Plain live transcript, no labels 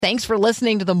Thanks for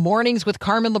listening to the Mornings with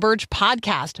Carmen LaBerge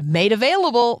podcast, made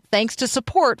available thanks to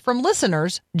support from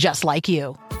listeners just like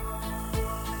you.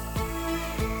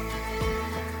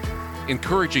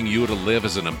 Encouraging you to live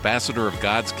as an ambassador of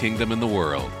God's kingdom in the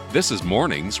world. This is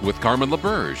Mornings with Carmen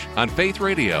LaBerge on Faith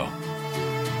Radio.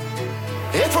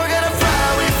 If we're gonna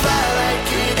fly, we fly like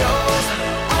eagles,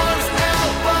 arms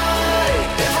out wide.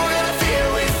 If we're gonna fear,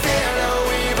 we fear no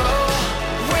evil.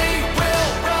 We will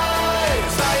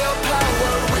rise. By your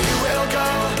power we will go.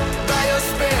 By your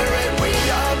spirit we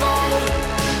are bold.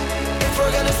 If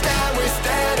we're gonna stand, we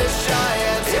stand as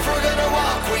giants. If we're gonna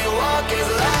walk, we walk as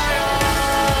lions.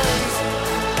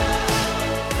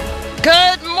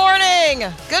 Good morning.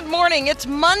 Good morning. It's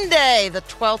Monday, the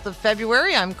 12th of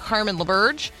February. I'm Carmen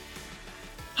LaBerge.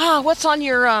 What's on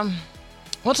your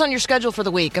schedule for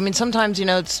the week? I mean, sometimes,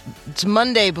 it's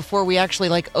Monday before we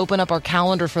actually open up our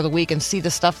calendar for the week and see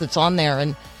the stuff that's on there.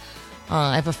 And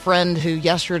I have a friend who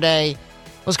yesterday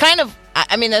was kind of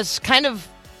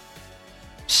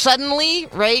suddenly,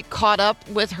 caught up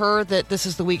with her that this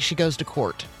is the week she goes to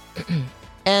court.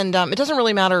 And it doesn't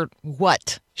really matter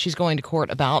what she's going to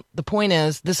court about. The point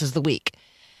is, this is the week.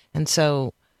 And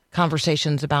so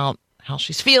conversations about how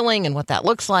she's feeling and what that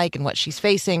looks like and what she's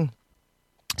facing.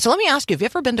 So let me ask you, have you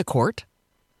ever been to court?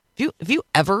 Have you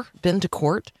ever been to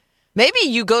court? Maybe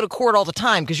you go to court all the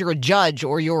time because you're a judge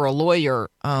or you're a lawyer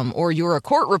or you're a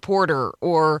court reporter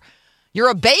or you're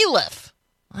a bailiff.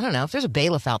 I don't know. If there's a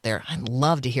bailiff out there, I'd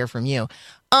love to hear from you.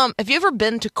 Have you ever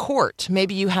been to court?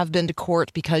 Maybe you have been to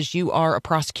court because you are a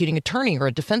prosecuting attorney or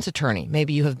a defense attorney.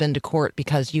 Maybe you have been to court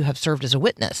because you have served as a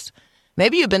witness.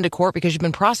 Maybe you've been to court because you've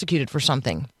been prosecuted for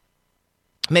something.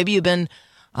 Maybe you've been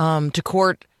to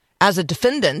court as a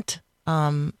defendant,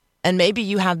 and maybe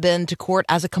you have been to court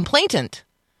as a complainant.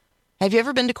 Have you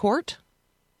ever been to court?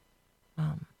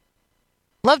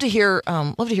 Love to hear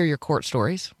your court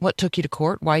stories. What took you to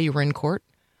court? Why you were in court?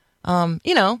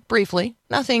 Briefly.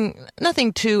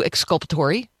 Nothing too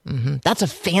exculpatory. That's a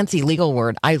fancy legal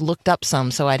word. I looked up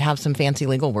some, so I'd have some fancy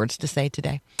legal words to say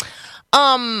today.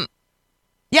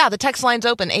 Yeah, the text line's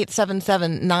open,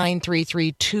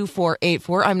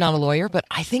 877-933-2484. I'm not a lawyer, but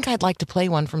I think I'd like to play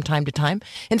one from time to time.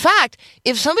 In fact,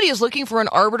 if somebody is looking for an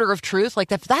arbiter of truth,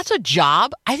 if that's a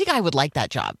job, I think I would like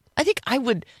that job. I think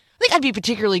I'd be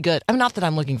particularly good. I'm not that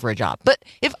I'm looking for a job, but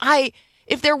if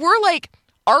there were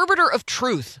arbiter of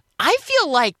truth, I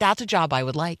feel like that's a job I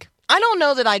would like. I don't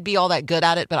know that I'd be all that good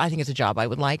at it, but I think it's a job I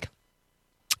would like.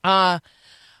 All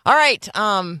right.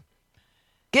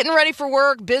 Getting ready for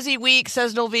work. Busy week,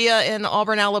 says Novia in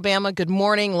Auburn, Alabama. Good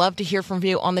morning. Love to hear from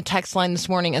you on the text line this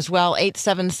morning as well.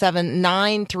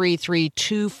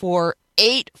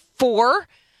 877-933-2484.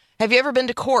 Have you ever been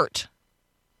to court?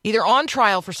 Either on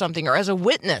trial for something or as a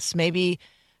witness, maybe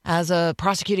as a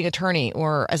prosecuting attorney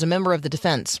or as a member of the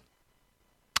defense.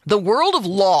 The world of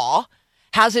law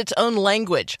has its own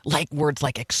language, words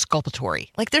like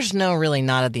exculpatory. There's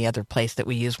not the other place that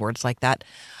we use words like that.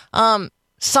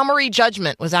 Summary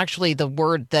judgment was actually the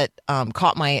word that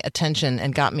caught my attention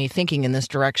and got me thinking in this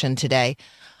direction today.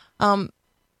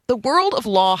 The world of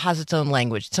law has its own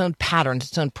language, its own patterns,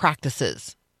 its own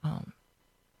practices,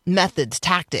 methods,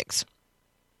 tactics.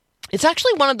 It's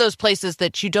actually one of those places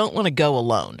that you don't want to go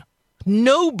alone.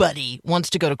 Nobody wants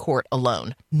to go to court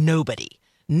alone. Nobody.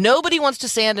 Nobody wants to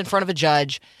stand in front of a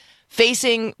judge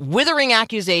facing withering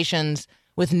accusations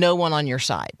with no one on your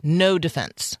side. No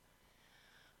defense.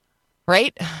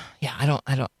 Right? Yeah, I don't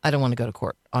want to go to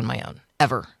court on my own,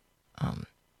 ever.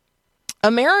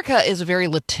 America is a very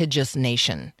litigious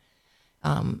nation.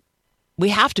 We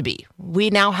have to be.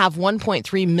 We now have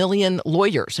 1.3 million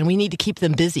lawyers, and we need to keep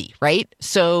them busy, right?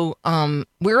 So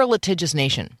we're a litigious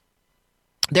nation.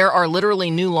 There are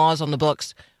literally new laws on the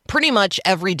books pretty much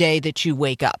every day that you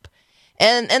wake up.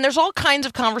 And there's all kinds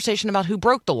of conversation about who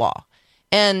broke the law.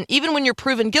 And even when you're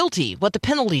proven guilty, what the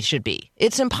penalty should be.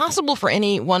 It's impossible for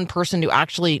any one person to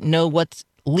actually know what's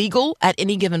legal at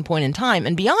any given point in time.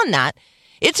 And beyond that,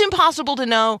 it's impossible to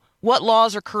know what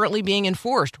laws are currently being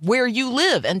enforced, where you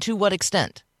live, and to what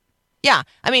extent. Yeah,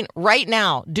 right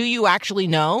now, do you actually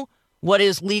know what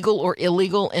is legal or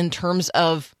illegal in terms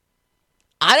of,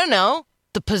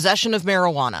 the possession of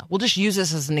marijuana? We'll just use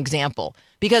this as an example.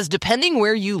 Because depending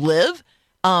where you live,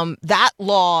 that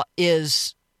law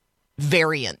is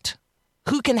variant.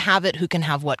 Who can have it? Who can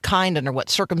have what kind? Under what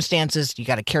circumstances? You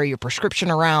got to carry your prescription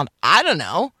around. I don't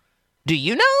know. Do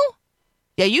you know?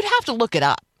 Yeah, you'd have to look it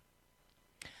up.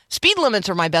 Speed limits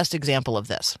are my best example of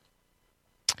this.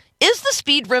 Is the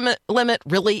speed limit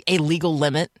really a legal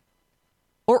limit?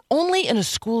 Or only in a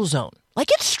school zone?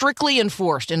 It's strictly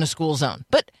enforced in a school zone.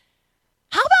 But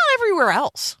how about everywhere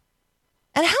else?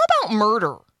 And how about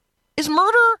murder? Is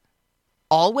murder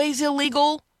always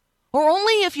illegal, or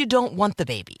only if you don't want the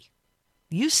baby?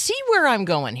 You see where I'm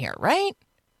going here, right?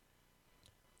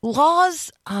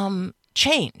 Laws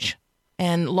change,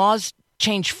 and laws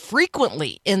change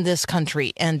frequently in this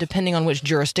country, and depending on which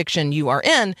jurisdiction you are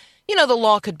in, the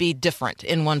law could be different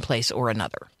in one place or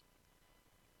another.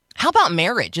 How about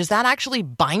marriage? Is that actually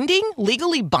binding,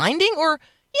 legally binding, or,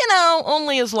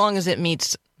 only as long as it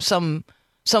meets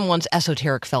someone's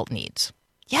esoteric felt needs?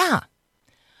 Yeah.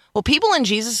 Well, people in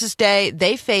Jesus' day,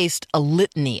 they faced a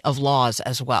litany of laws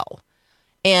as well.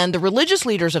 And the religious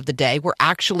leaders of the day were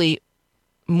actually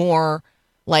more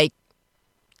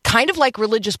kind of like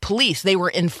religious police. They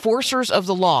were enforcers of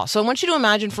the law. So I want you to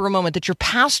imagine for a moment that your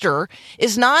pastor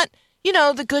is not,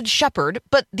 the good shepherd,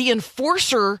 but the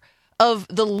enforcer of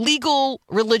the legal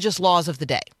religious laws of the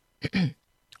day.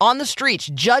 On the streets,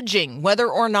 judging whether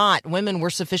or not women were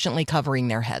sufficiently covering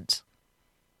their heads.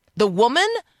 The woman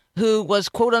who was,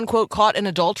 quote unquote, caught in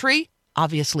adultery,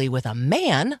 obviously with a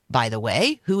man, by the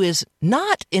way, who is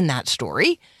not in that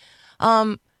story.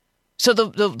 So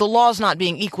the law's not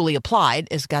being equally applied,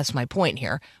 that's my point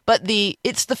here. But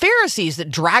it's the Pharisees that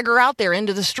drag her out there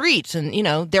into the streets, and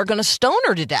they're going to stone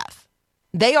her to death.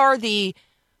 They are the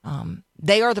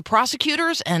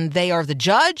prosecutors, and they are the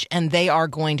judge, and they are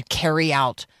going to carry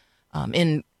out,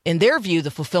 in their view, the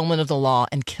fulfillment of the law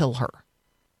and kill her.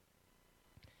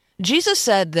 Jesus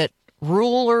said that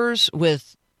religious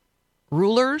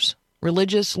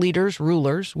leaders,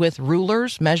 rulers with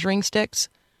rulers, measuring sticks,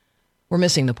 were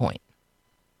missing the point.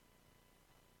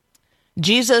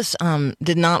 Jesus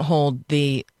did not hold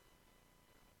the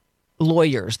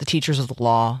lawyers, the teachers of the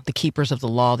law, the keepers of the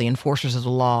law, the enforcers of the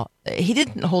law. He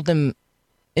didn't hold them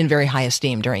in very high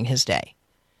esteem during his day.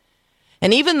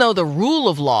 And even though the rule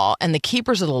of law and the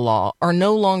keepers of the law are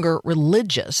no longer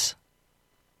religious,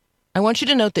 I want you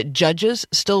to note that judges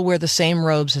still wear the same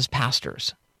robes as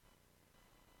pastors.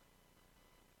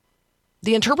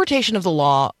 The interpretation of the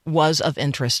law was of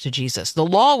interest to Jesus. The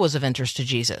law was of interest to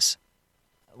Jesus.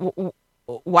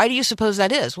 Why do you suppose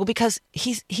that is? Well, because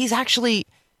he's actually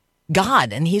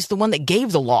God, and he's the one that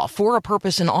gave the law for a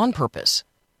purpose and on purpose.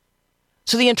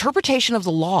 So the interpretation of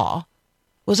the law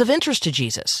was of interest to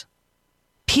Jesus.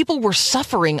 People were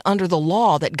suffering under the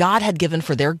law that God had given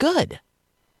for their good.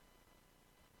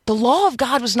 The law of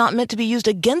God was not meant to be used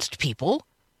against people,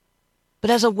 but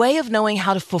as a way of knowing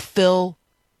how to fulfill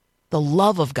the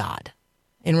love of God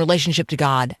in relationship to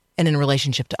God and in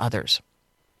relationship to others.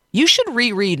 You should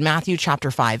reread Matthew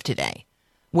chapter 5 today.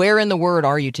 Where in the Word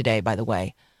are you today, by the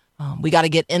way? We got to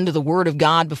get into the Word of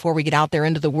God before we get out there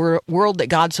into the world that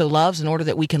God so loves in order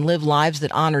that we can live lives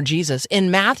that honor Jesus. In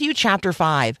Matthew chapter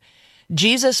 5,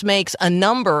 Jesus makes a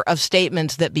number of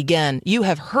statements that begin, "You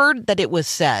have heard that it was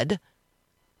said,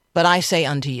 but I say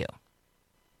unto you."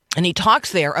 And he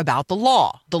talks there about the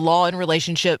law in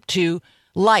relationship to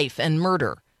life and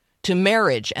murder, to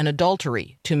marriage and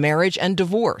adultery, to marriage and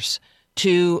divorce,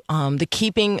 to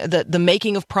the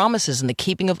making of promises and the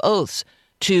keeping of oaths,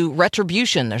 to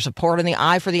retribution. There's a part on the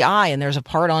eye for the eye, and there's a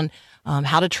part on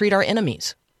how to treat our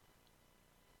enemies.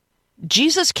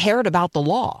 Jesus cared about the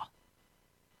law.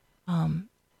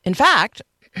 In fact,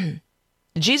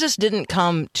 Jesus didn't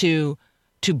come to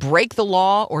break the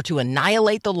law or to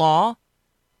annihilate the law,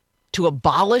 to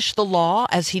abolish the law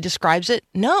as he describes it.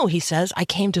 No, he says, I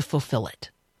came to fulfill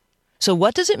it. So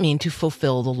what does it mean to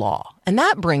fulfill the law? And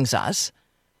that brings us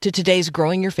to today's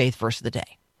Growing Your Faith verse of the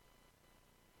day.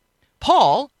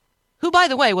 Paul, who, by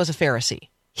the way, was a Pharisee,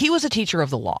 he was a teacher of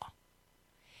the law.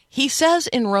 He says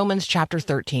in Romans chapter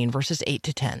 13, verses 8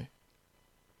 to 10,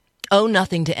 "Owe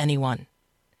nothing to anyone.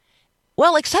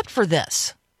 Well, except for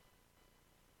this,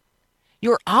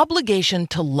 your obligation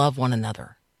to love one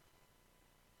another."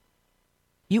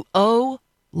 You owe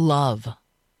love,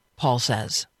 Paul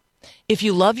says. If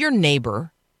you love your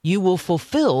neighbor, you will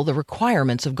fulfill the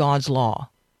requirements of God's law.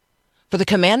 For the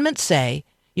commandments say,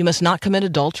 you must not commit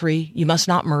adultery, you must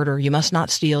not murder, you must not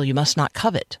steal, you must not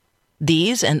covet.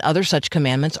 These and other such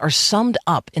commandments are summed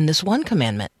up in this one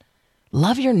commandment: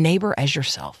 love your neighbor as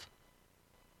yourself.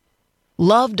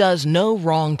 Love does no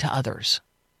wrong to others.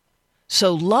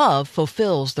 So love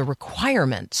fulfills the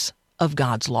requirements of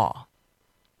God's law.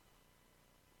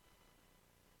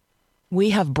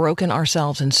 We have broken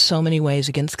ourselves in so many ways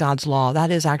against God's law.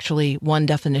 That is actually one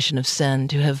definition of sin,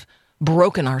 to have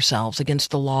broken ourselves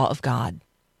against the law of God.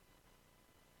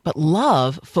 But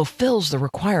love fulfills the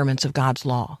requirements of God's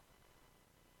law.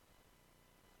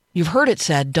 You've heard it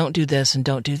said, don't do this and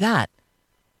don't do that.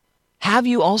 Have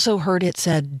you also heard it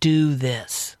said, do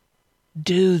this?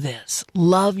 Do this.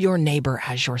 Love your neighbor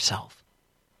as yourself.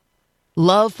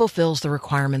 Love fulfills the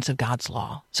requirements of God's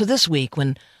law. So this week,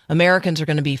 when Americans are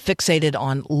going to be fixated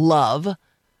on love,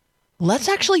 let's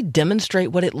actually demonstrate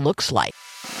what it looks like.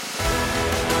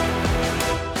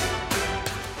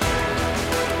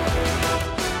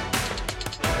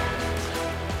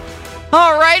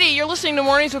 All righty, you're listening to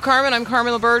Mornings with Carmen. I'm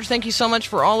Carmen LaBerge. Thank you so much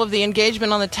for all of the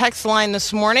engagement on the text line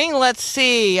this morning. Let's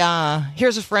see.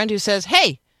 Here's a friend who says,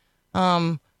 hey,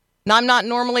 now, I'm not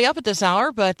normally up at this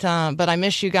hour, but I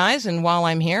miss you guys. And while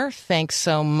I'm here, thanks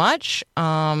so much.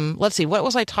 Let's see. What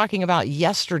was I talking about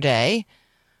yesterday?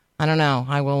 I don't know.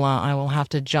 I will have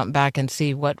to jump back and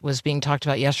see what was being talked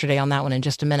about yesterday on that one in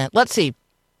just a minute. Let's see.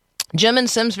 Jim in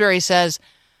Simsbury says,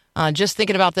 just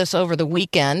thinking about this over the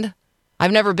weekend,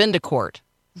 I've never been to court.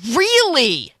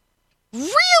 Really?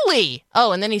 Really?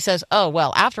 Oh, and then he says, oh,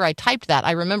 well, after I typed that,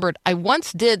 I remembered I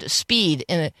once did speed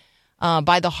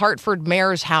by the Hartford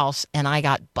mayor's house, and I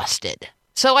got busted.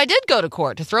 So I did go to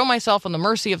court to throw myself on the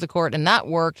mercy of the court, and that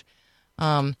worked.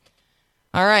 All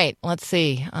right, let's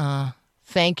see.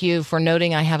 Thank you for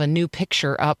noting I have a new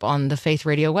picture up on the Faith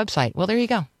Radio website. Well, there you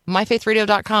go.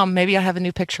 myfaithradio.com. Maybe I have a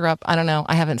new picture up. I don't know.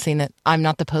 I haven't seen it. I'm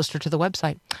not the poster to the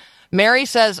website. Mary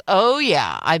says, oh,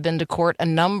 yeah, I've been to court a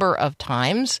number of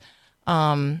times.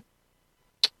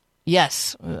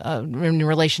 Yes, in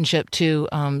relationship to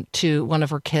one of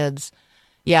her kids.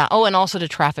 Yeah. Oh, and also to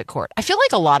traffic court. I feel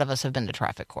like a lot of us have been to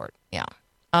traffic court. Yeah.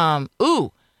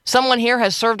 Someone here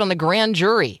has served on the grand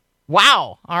jury.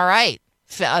 Wow. All right.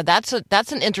 That's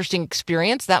an interesting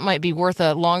experience. That might be worth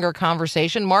a longer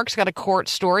conversation. Mark's got a court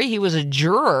story. He was a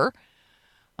juror.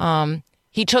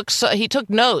 He took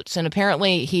notes, and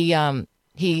apparently he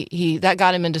that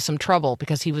got him into some trouble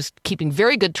because he was keeping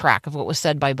very good track of what was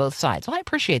said by both sides. Well, I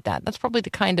appreciate that. That's probably the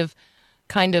kind of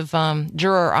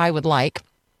juror I would like.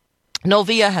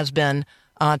 Novia has been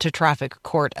to traffic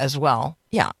court as well.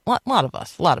 Yeah, a lot of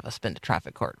us been to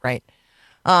traffic court, right?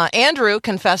 Andrew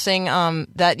confessing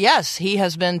that yes, he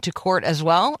has been to court as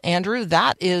well. Andrew,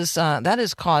 that is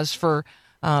cause for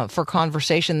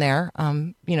conversation there.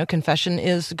 Confession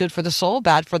is good for the soul,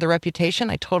 bad for the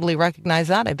reputation. I totally recognize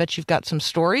that. I bet you've got some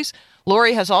stories.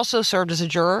 Lori has also served as a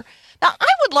juror. Now,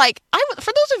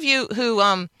 for those of you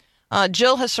who,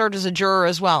 Jill has served as a juror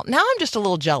as well. Now I'm just a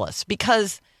little jealous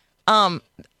because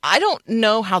I don't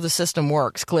know how the system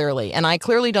works, clearly. And I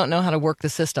clearly don't know how to work the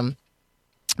system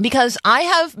because I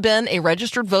have been a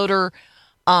registered voter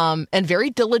and very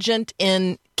diligent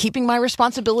in keeping my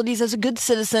responsibilities as a good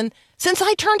citizen since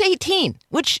I turned 18,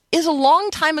 which is a long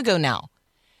time ago now.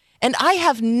 And I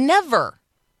have never,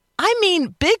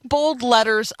 big, bold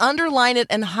letters, underline it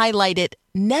and highlight it,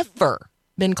 never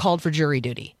been called for jury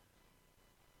duty.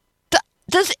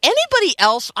 Does anybody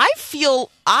else? I feel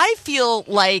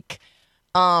like,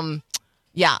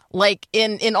 like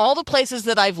in all the places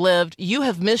that I've lived, you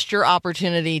have missed your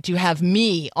opportunity to have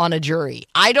me on a jury.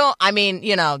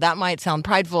 That might sound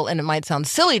prideful and it might sound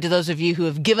silly to those of you who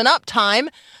have given up time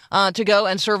to go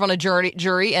and serve on a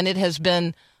jury, and it has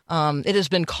been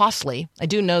costly. I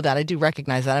do know that. I do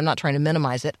recognize that. I'm not trying to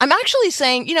minimize it. I'm actually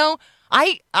saying,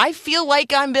 I feel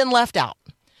like I'm been left out.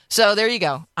 So there you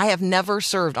go. I have never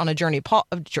served on a jury. Paul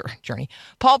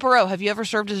Perot, have you ever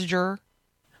served as a juror?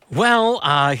 Well,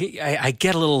 I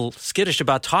get a little skittish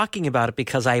about talking about it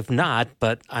because I've not,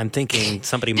 but I'm thinking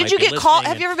somebody might be listening. Did you get called?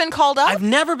 Have you ever been called up? I've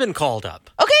never been called up.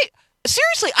 Okay,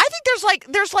 seriously, I think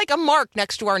there's like a mark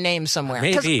next to our name somewhere.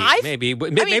 Maybe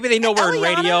they know we're in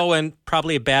radio, and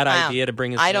probably a bad idea to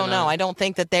bring us. I don't know. I don't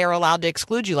think that they are allowed to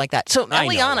exclude you like that. So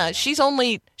Eliana, she's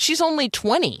only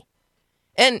 20,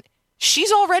 and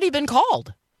she's already been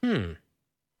called.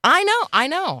 I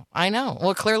know.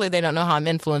 Well, clearly they don't know how I'm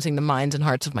influencing the minds and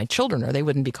hearts of my children, or they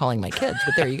wouldn't be calling my kids.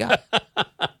 But there you go.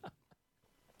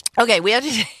 Okay, we have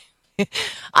to.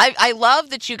 I love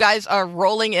that you guys are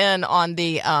rolling in on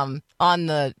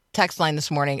the text line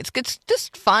this morning. It's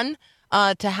just fun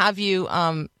to have you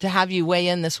weigh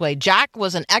in this way. Jack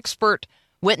was an expert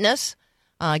witness.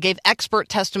 Gave expert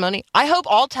testimony. I hope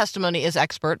all testimony is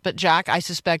expert, but Jack, I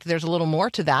suspect there's a little more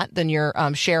to that than you're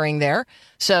sharing there.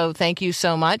 So thank you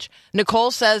so much. Nicole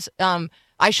says,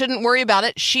 I shouldn't worry about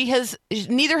it.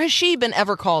 Neither has she been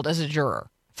ever called as a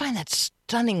juror. I find that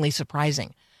stunningly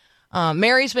surprising.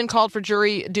 Mary's been called for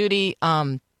jury duty.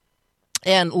 And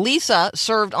Lisa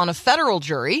served on a federal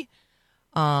jury.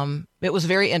 It was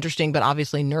very interesting, but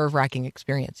obviously nerve-wracking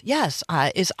experience. Yes,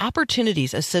 is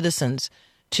opportunities as citizens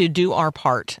to do our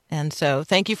part. And so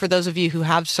thank you for those of you who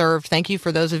have served. Thank you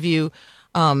for those of you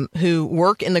who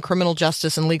work in the criminal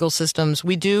justice and legal systems.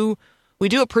 We do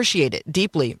appreciate it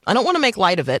deeply. I don't want to make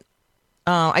light of it.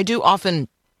 I do often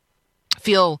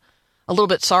feel a little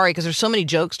bit sorry because there's so many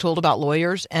jokes told about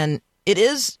lawyers, and it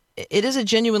is it is a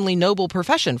genuinely noble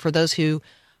profession for those who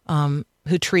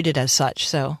treat it as such.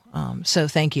 So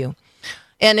thank you.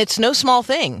 And it's no small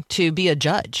thing to be a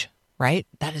judge, right?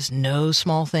 That is no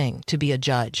small thing to be a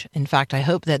judge. In fact, I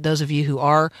hope that those of you who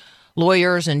are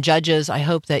lawyers and judges, I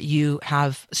hope that you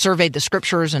have surveyed the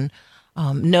scriptures and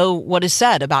know what is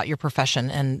said about your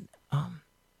profession and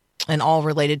all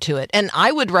related to it. And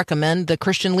I would recommend the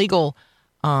Christian Legal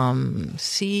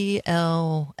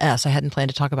CLS. I hadn't planned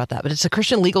to talk about that, but it's a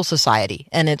Christian Legal Society,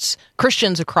 and it's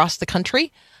Christians across the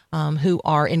country who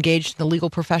are engaged in the legal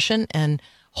profession and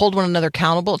hold one another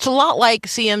accountable. It's a lot like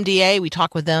CMDA. We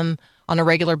talk with them on a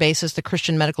regular basis. The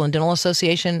Christian Medical and Dental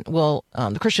Association. Well,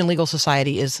 the Christian Legal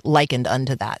Society is likened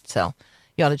unto that. So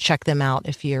you ought to check them out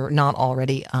if you're not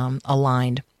already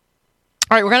aligned.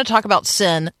 All right, we're going to talk about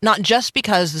sin, not just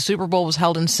because the Super Bowl was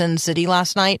held in Sin City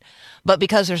last night, but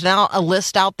because there's now a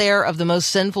list out there of the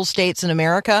most sinful states in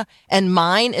America, and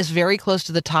mine is very close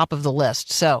to the top of the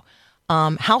list. So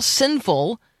how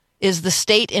sinful is the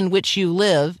state in which you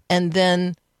live? And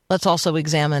then let's also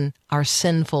examine our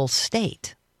sinful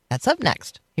state. That's up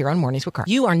next here on Mornings with Carmen.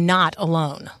 You are not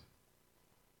alone.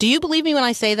 Do you believe me when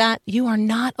I say that? You are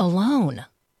not alone.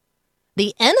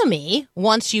 The enemy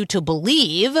wants you to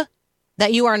believe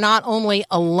that you are not only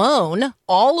alone,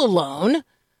 all alone,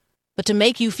 but to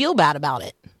make you feel bad about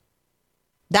it.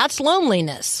 That's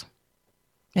loneliness.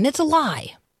 And it's a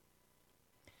lie.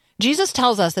 Jesus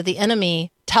tells us that the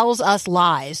enemy tells us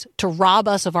lies to rob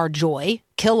us of our joy,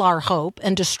 kill our hope,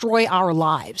 and destroy our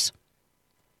lives.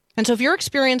 And so if you're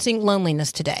experiencing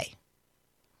loneliness today,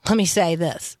 let me say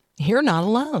this: you're not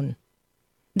alone.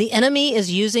 The enemy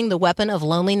is using the weapon of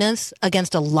loneliness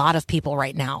against a lot of people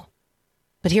right now.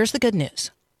 But here's the good news.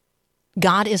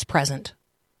 God is present.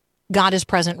 God is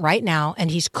present right now, and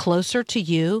he's closer to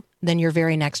you than your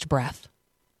very next breath.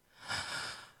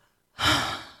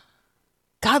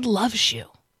 God loves you.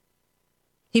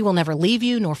 He will never leave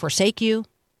you nor forsake you.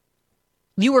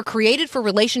 You were created for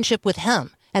relationship with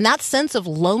him. And that sense of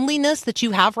loneliness that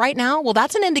you have right now, well,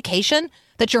 that's an indication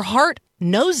that your heart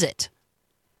knows it.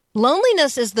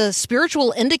 Loneliness is the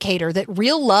spiritual indicator that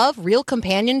real love, real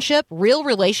companionship, real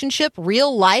relationship,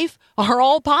 real life are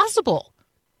all possible.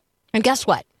 And guess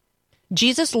what?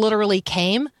 Jesus literally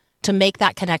came to make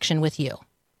that connection with you.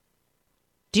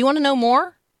 Do you want to know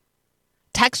more?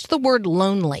 Text the word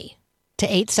lonely to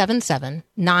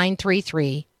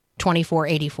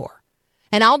 877-933-2484.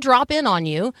 And I'll drop in on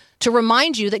you to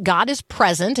remind you that God is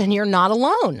present and you're not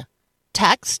alone.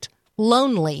 Text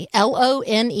lonely,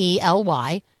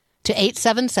 LONELY, to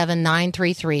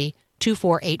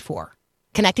 877-933-2484.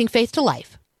 Connecting faith to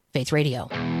life. Faith Radio.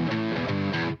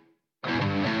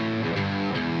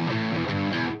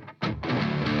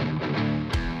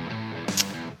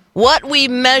 What we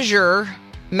measure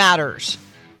matters.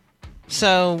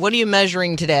 So what are you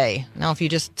measuring today? Now, if you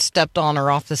just stepped on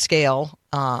or off the scale,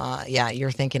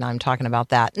 you're thinking I'm talking about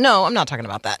that. No, I'm not talking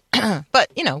about that. But,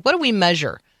 what do we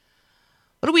measure?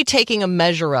 What are we taking a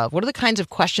measure of? What are the kinds of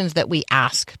questions that we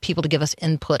ask people to give us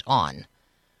input on?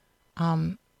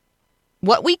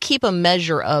 What we keep a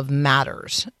measure of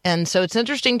matters. And so it's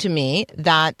interesting to me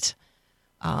that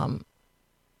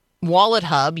Wallet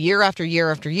Hub, year after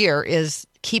year after year, is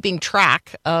keeping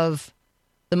track of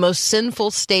the most sinful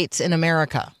states in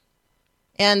America.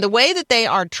 And the way that they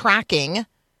are tracking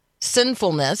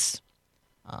sinfulness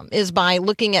is by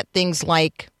looking at things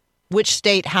like which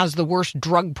state has the worst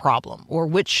drug problem or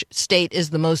which state is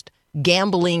the most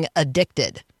gambling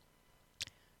addicted.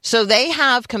 So they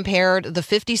have compared the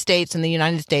 50 states in the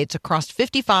United States across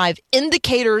 55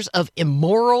 indicators of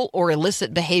immoral or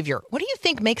illicit behavior. What do you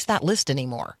think makes that list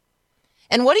anymore?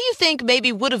 And what do you think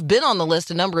maybe would have been on the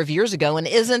list a number of years ago and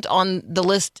isn't on the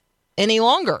list any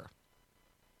longer?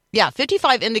 Yeah,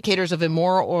 55 indicators of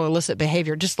immoral or illicit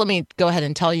behavior. Just let me go ahead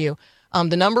and tell you,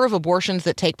 the number of abortions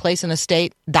that take place in a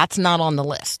state, that's not on the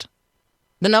list.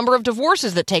 The number of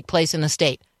divorces that take place in a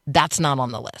state, that's not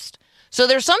on the list. So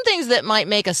there's some things that might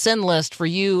make a sin list for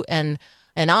you and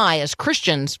I as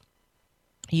Christians.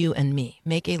 You and me.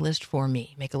 Make a list for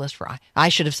me. Make a list for I. I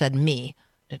should have said me.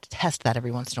 To test that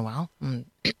every once in a while.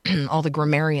 All the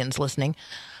grammarians listening.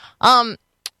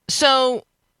 So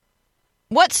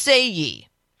what say ye?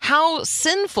 How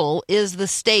sinful is the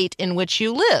state in which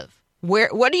you live?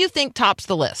 What do you think tops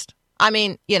the list? I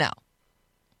mean,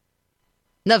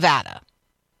 Nevada.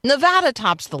 Nevada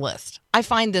tops the list. I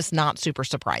find this not super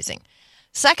surprising.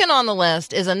 Second on the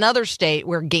list is another state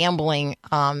where gambling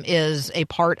is a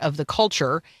part of the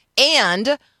culture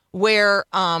and where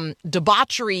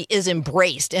debauchery is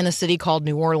embraced in a city called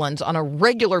New Orleans on a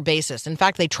regular basis. In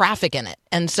fact, they traffic in it.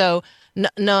 And so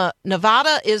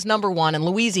Nevada is number 1 and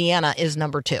Louisiana is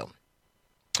number 2.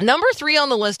 Number 3 on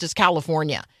the list is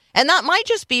California. And that might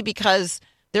just be because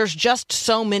there's just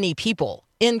so many people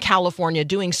in California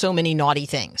doing so many naughty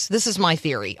things. This is my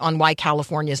theory on why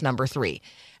California is number 3.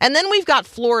 And then we've got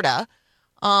Florida.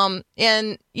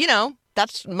 And, you know,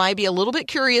 that's might be a little bit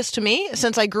curious to me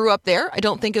since I grew up there. I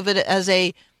don't think of it as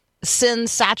a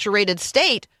sin-saturated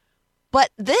state. But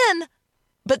then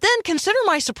consider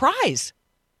my surprise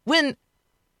when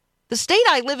the state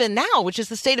I live in now, which is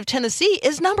the state of Tennessee,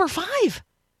 is number 5.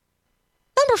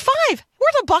 Number 5. We're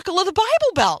the buckle of the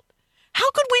Bible Belt. How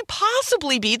could we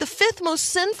possibly be the 5th most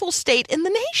sinful state in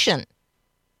the nation?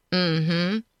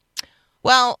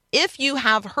 Well, if you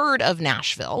have heard of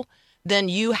Nashville, then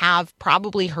you have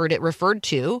probably heard it referred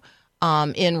to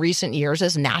in recent years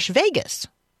as Nash Vegas.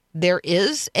 There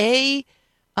is a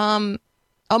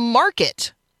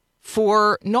market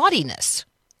for naughtiness,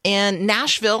 and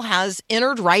Nashville has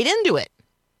entered right into it.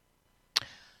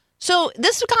 So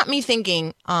this got me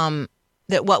thinking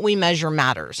that what we measure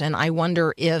matters, and I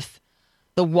wonder if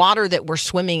the water that we're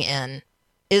swimming in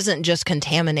isn't just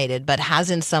contaminated, but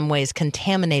has in some ways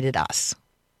contaminated us.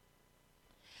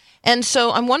 And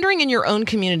so I'm wondering in your own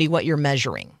community what you're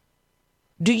measuring.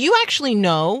 Do you actually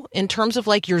know in terms of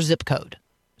like your zip code?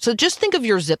 So just think of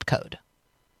your zip code.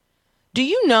 Do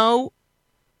you know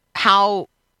how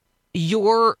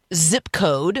your zip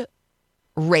code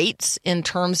rates in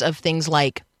terms of things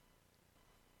like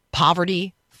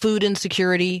poverty, food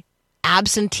insecurity,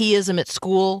 absenteeism at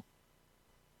school,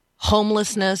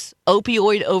 homelessness,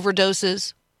 opioid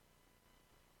overdoses,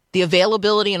 the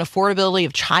availability and affordability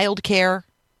of childcare?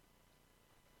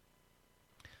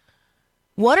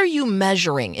 What are you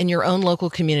measuring in your own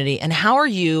local community? And how are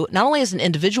you, not only as an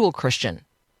individual Christian,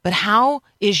 but how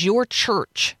is your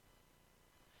church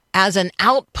as an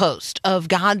outpost of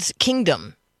God's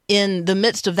kingdom in the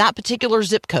midst of that particular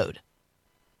zip code,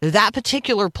 that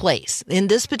particular place, in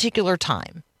this particular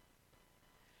time?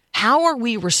 How are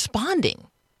we responding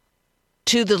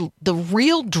to the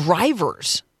real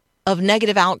drivers of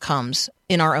negative outcomes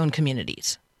in our own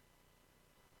communities?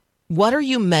 What are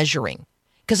you measuring?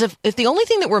 Because if the only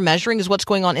thing that we're measuring is what's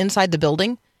going on inside the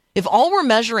building, if all we're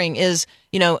measuring is,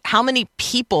 you know, how many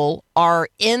people are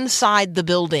inside the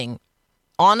building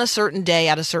on a certain day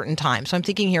at a certain time. So I'm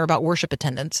thinking here about worship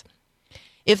attendance.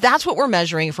 If that's what we're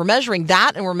measuring, if we're measuring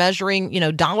that and we're measuring, you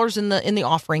know, dollars in the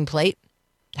offering plate,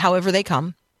 however they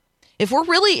come, if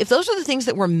those are the things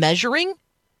that we're measuring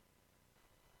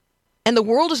and the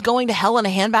world is going to hell in a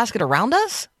handbasket around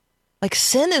us, like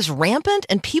sin is rampant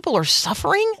and people are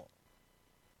suffering,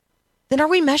 then are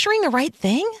we measuring the right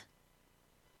thing?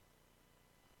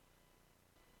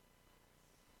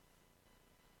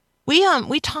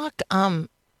 We talk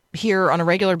here on a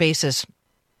regular basis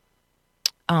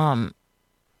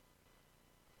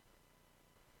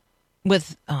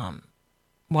with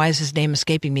why is his name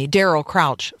escaping me? Daryl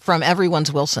Crouch from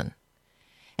Everyone's Wilson.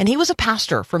 And he was a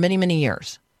pastor for many, many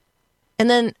years. And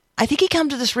then I think he came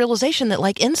to this realization that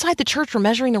like inside the church we're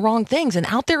measuring the wrong things, and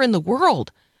out there in the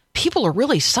world people are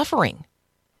really suffering.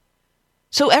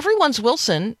 So Everyone's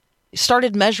Wilson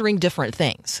started measuring different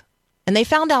things. And they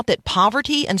found out that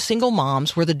poverty and single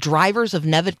moms were the drivers of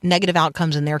negative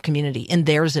outcomes in their community, in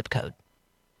their zip code.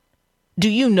 Do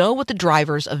you know what the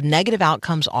drivers of negative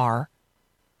outcomes are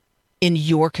in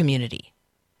your community?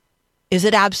 Is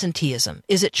it absenteeism?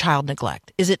 Is it child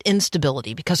neglect? Is it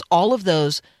instability? Because all of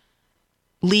those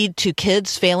lead to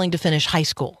kids failing to finish high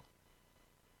school.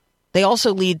 They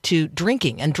also lead to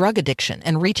drinking and drug addiction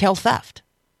and retail theft.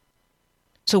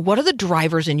 So what are the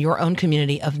drivers in your own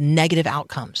community of negative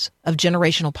outcomes, of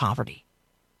generational poverty?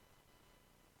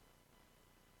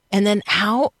 And then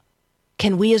how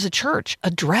can we as a church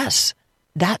address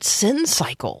that sin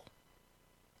cycle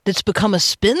that's become a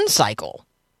spin cycle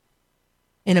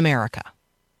in America?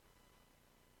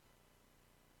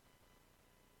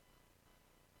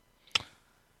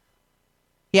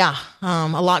 Yeah, a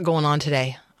lot going on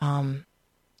today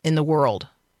in the world.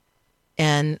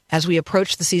 And as we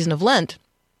approach the season of Lent,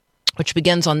 which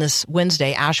begins on this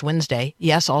Wednesday, Ash Wednesday,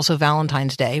 yes, also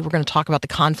Valentine's Day. We're going to talk about the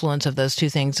confluence of those two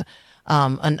things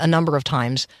a number of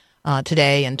times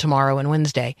today and tomorrow and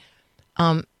Wednesday.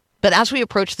 But as we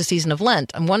approach the season of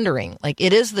Lent, I'm wondering, like,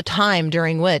 it is the time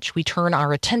during which we turn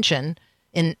our attention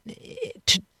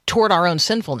toward our own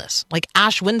sinfulness. Like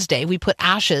Ash Wednesday, we put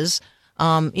ashes,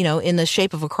 in the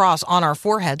shape of a cross on our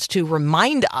foreheads to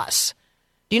remind us.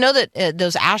 Do you know that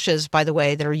those ashes, by the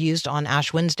way, that are used on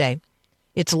Ash Wednesday,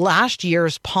 it's last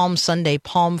year's Palm Sunday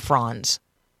palm fronds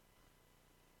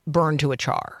burned to a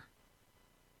char.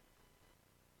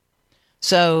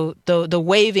 So the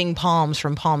waving palms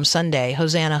from Palm Sunday,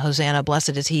 Hosanna, Hosanna,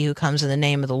 blessed is he who comes in the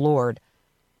name of the Lord,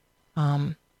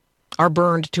 are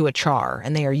burned to a char,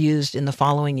 and they are used in the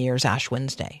following year's Ash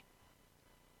Wednesday.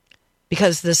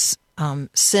 Because this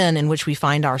sin in which we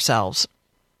find ourselves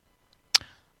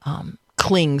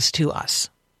clings to us.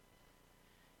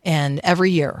 And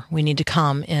every year we need to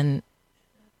come in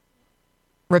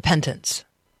repentance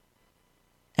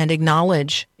and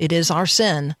acknowledge it is our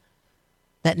sin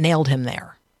that nailed him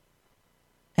there.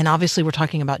 And obviously we're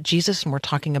talking about Jesus, and we're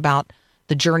talking about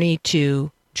the journey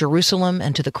to Jerusalem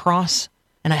and to the cross.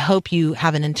 And I hope you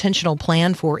have an intentional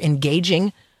plan for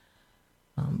engaging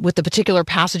with the particular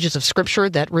passages of Scripture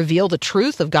that reveal the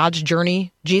truth of God's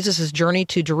journey, Jesus' journey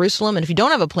to Jerusalem. And if you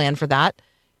don't have a plan for that,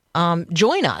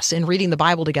 join us in reading the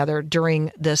Bible together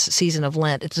during this season of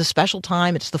Lent. It's a special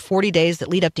time. It's the 40 days that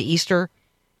lead up to Easter.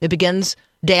 It begins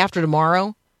day after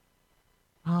tomorrow.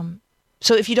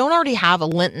 So if you don't already have a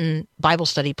Lenten Bible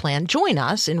study plan, join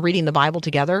us in reading the Bible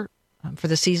together for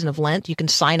the season of Lent. You can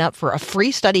sign up for a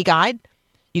free study guide.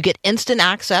 You get instant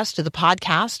access to the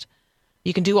podcast.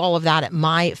 You can do all of that at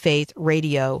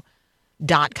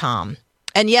myfaithradio.com.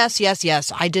 And yes,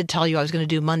 I did tell you I was going to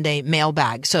do Monday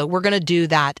mailbag. So we're going to do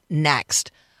that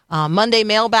next. Monday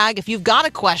mailbag, if you've got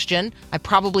a question, I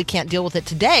probably can't deal with it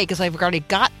today because I've already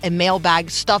got a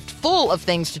mailbag stuffed full of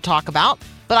things to talk about.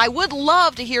 But I would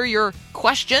love to hear your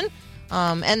question.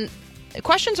 And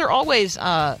questions are always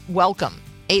welcome.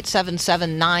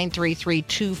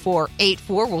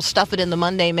 877-933-2484. We'll stuff it in the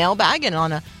Monday mailbag, and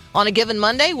on a given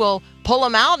Monday, we'll pull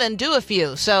them out and do a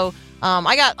few. So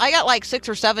I got like 6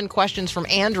 or 7 questions from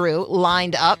Andrew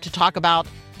lined up to talk about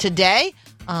today.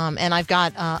 And I've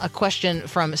got a question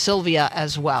from Sylvia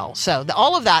as well. So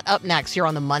all of that up next here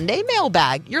on the Monday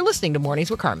mailbag. You're listening to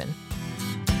Mornings with Carmen.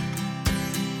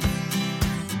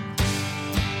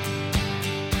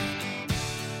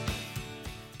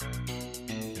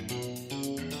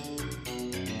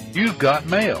 You've got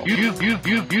mail. You've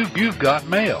got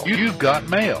mail. You've got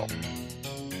mail.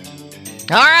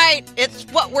 All right, it's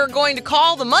what we're going to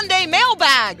call the Monday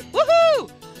mailbag.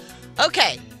 Woohoo!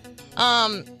 Okay,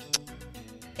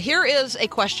 here is a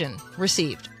question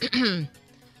received. And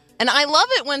I love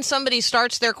it when somebody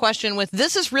starts their question with,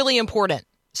 this is really important.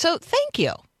 So thank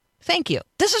you.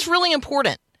 This is really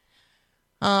important.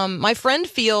 My friend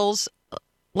feels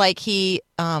like he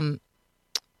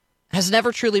has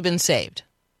never truly been saved,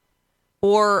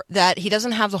 or that he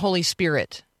doesn't have the Holy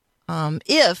Spirit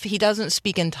if he doesn't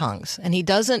speak in tongues, and he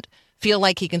doesn't feel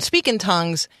like he can speak in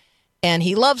tongues, and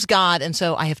he loves God. And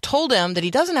so I have told him that he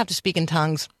doesn't have to speak in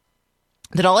tongues,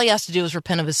 that all he has to do is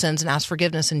repent of his sins and ask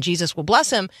forgiveness, and Jesus will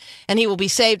bless him, and he will be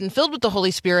saved and filled with the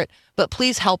Holy Spirit. But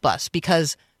please help us,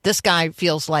 because this guy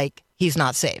feels like he's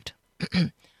not saved.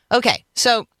 Okay,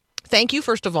 so thank you,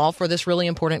 first of all, for this really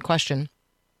important question.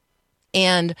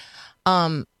 And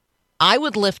I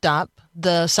would lift up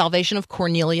the salvation of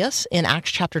Cornelius in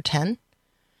Acts chapter 10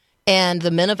 and the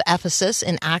men of Ephesus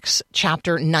in Acts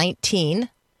chapter 19,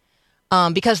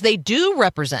 because they do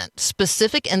represent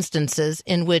specific instances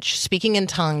in which speaking in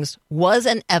tongues was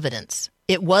an evidence.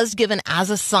 It was given as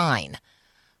a sign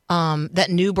that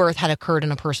new birth had occurred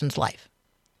in a person's life.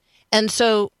 And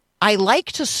so I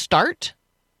like to start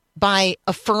by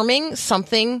affirming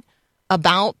something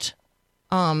about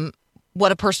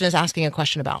what a person is asking a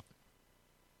question about.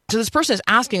 So this person is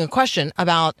asking a question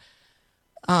about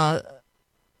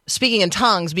speaking in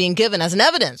tongues being given as an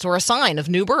evidence or a sign of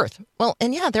new birth. Well,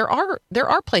 and yeah, there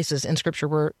are places in Scripture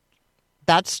where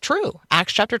that's true.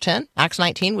 Acts chapter 10, Acts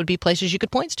 19 would be places you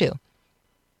could point to.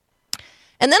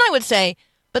 And then I would say,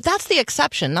 but that's the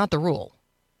exception, not the rule.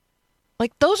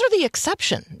 Like, those are the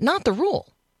exception, not the rule.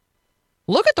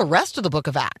 Look at the rest of the book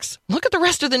of Acts. Look at the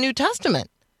rest of the New Testament.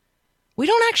 We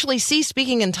don't actually see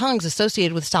speaking in tongues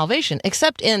associated with salvation,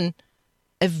 except in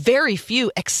a very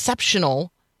few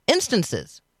exceptional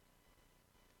instances.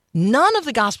 None of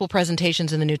the gospel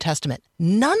presentations in the New Testament,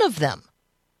 none of them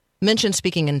mention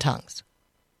speaking in tongues.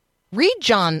 Read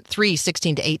John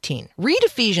 3:16-18. Read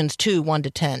Ephesians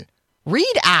 2:1-10.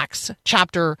 Read Acts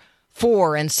chapter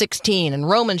 4 and 16 and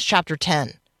Romans chapter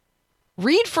 10.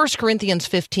 Read 1 Corinthians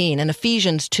 15 and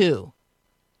Ephesians 2.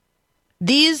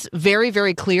 These very,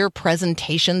 very clear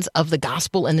presentations of the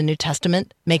gospel in the New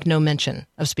Testament make no mention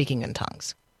of speaking in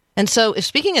tongues. And so if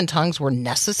speaking in tongues were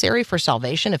necessary for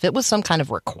salvation, if it was some kind of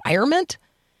requirement,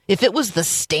 if it was the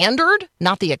standard,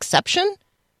 not the exception,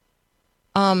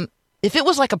 if it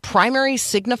was like a primary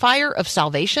signifier of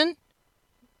salvation,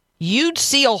 you'd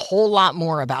see a whole lot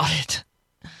more about it.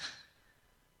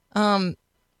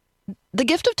 The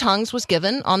gift of tongues was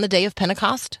given on the day of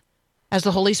Pentecost as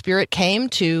the Holy Spirit came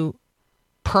to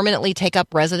permanently take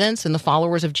up residence in the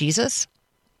followers of Jesus.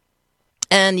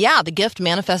 And yeah, the gift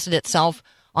manifested itself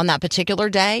on that particular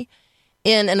day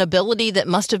in an ability that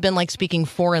must have been like speaking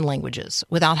foreign languages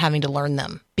without having to learn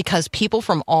them, because people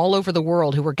from all over the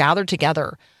world who were gathered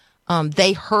together,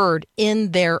 they heard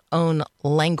in their own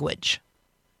language.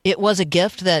 It was a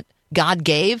gift that God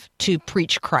gave to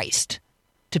preach Christ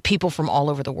to people from all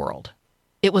over the world.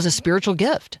 It was a spiritual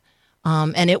gift,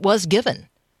 and it was given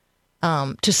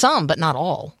to some, but not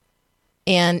all.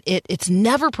 And it's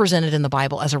never presented in the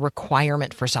Bible as a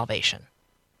requirement for salvation.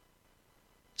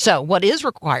 So what is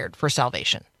required for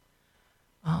salvation?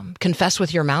 Confess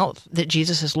with your mouth that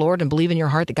Jesus is Lord and believe in your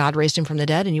heart that God raised him from the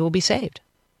dead and you will be saved.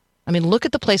 I mean, look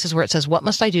at the places where it says, what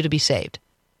must I do to be saved?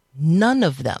 None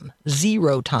of them,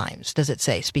 0 times, does it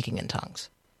say speaking in tongues.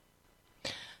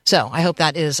 So I hope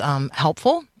that is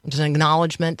helpful. It's an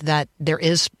acknowledgement that there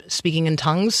is speaking in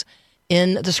tongues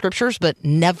in the scriptures, but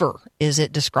never is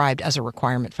it described as a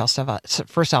requirement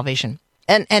for salvation.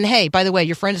 And hey, by the way,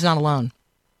 your friend is not alone.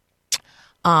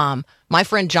 My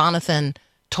friend Jonathan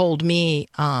told me,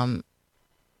 I'm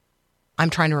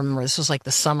trying to remember, this was like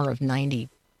the summer of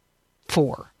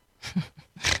 94.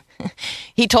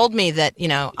 He told me that,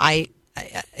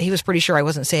 he was pretty sure I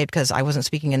wasn't saved because I wasn't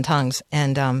speaking in tongues.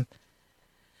 And,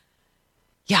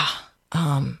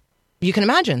 you can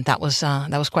imagine that was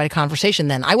quite a conversation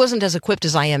then. I wasn't as equipped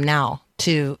as I am now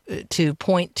to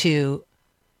point to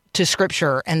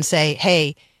scripture and say,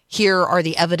 hey, here are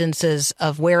the evidences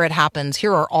of where it happens.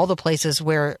 Here are all the places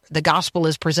where the gospel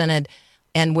is presented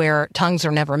and where tongues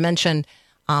are never mentioned.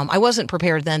 I wasn't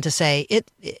prepared then to say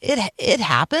it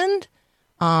happened.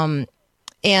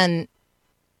 And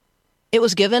it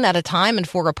was given at a time and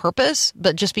for a purpose,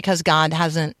 but just because God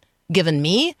hasn't given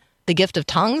me the gift of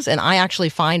tongues and I actually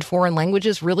find foreign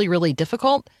languages really, really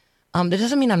difficult, that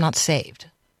doesn't mean I'm not saved.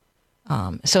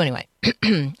 So anyway,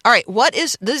 all right, what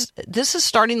is this? This is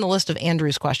starting the list of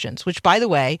Andrew's questions, which, by the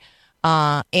way,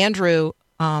 Andrew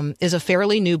is a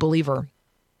fairly new believer.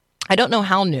 I don't know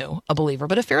how new a believer,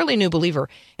 but a fairly new believer.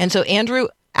 And so Andrew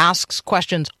asks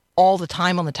questions all the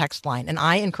time on the text line, and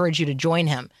I encourage you to join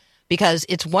him because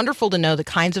it's wonderful to know the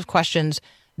kinds of questions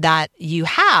that you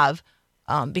have,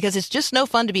 because it's just no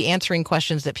fun to be answering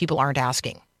questions that people aren't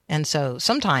asking. And so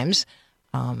sometimes,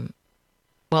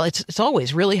 it's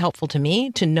always really helpful to me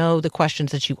to know the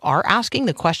questions that you are asking,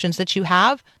 the questions that you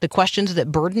have, the questions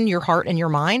that burden your heart and your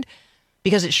mind,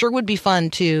 because it sure would be fun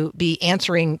to be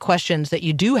answering questions that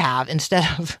you do have instead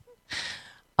of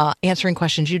answering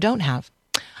questions you don't have.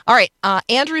 All right.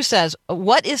 Andrew says,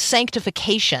 what is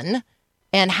sanctification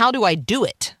and how do I do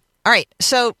it? All right.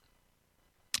 So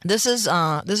this is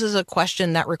a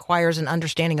question that requires an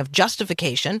understanding of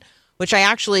justification, which I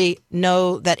actually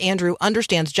know that Andrew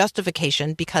understands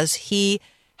justification because he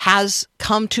has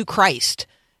come to Christ.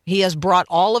 He has brought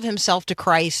all of himself to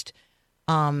Christ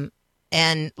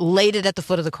and laid it at the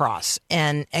foot of the cross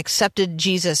and accepted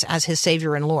Jesus as his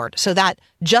Savior and Lord. So that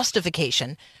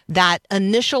justification, that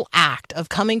initial act of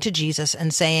coming to Jesus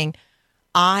and saying,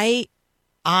 I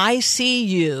see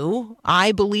you,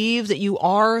 I believe that you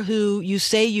are who you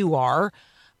say you are,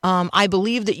 I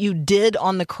believe that you did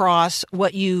on the cross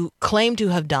what you claim to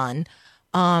have done,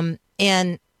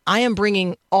 and I am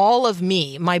bringing all of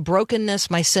me, my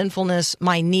brokenness, my sinfulness,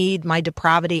 my need, my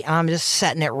depravity, and I'm just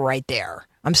setting it right there.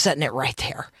 I'm setting it right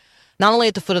there, not only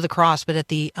at the foot of the cross, but at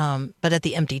the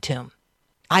empty tomb.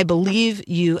 I believe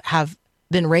you have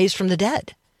been raised from the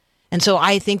dead, and so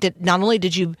I think that not only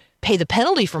did you pay the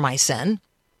penalty for my sin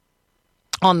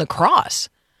on the cross,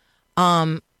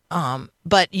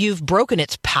 but you've broken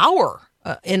its power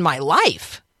in my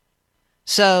life.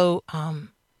 So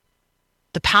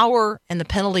the power and the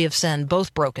penalty of sin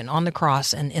both broken on the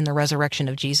cross and in the resurrection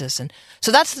of Jesus, and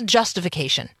so that's the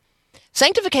justification.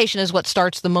 Sanctification is what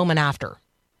starts the moment after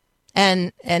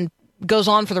and goes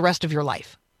on for the rest of your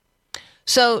life.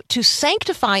 So to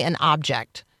sanctify an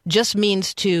object just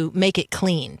means to make it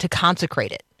clean, to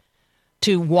consecrate it,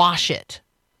 to wash it,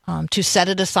 to set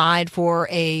it aside for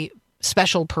a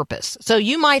special purpose. So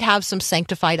you might have some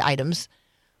sanctified items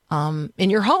in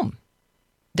your home.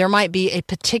 There might be a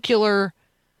particular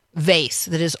vase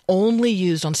that is only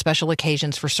used on special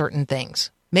occasions for certain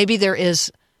things. Maybe there is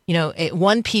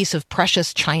one piece of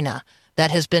precious china that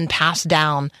has been passed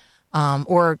down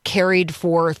or carried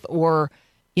forth, or,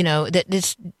 that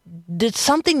it's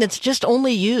something that's just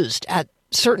only used at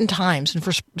certain times and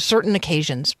for certain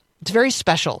occasions. It's very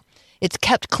special. It's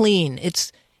kept clean.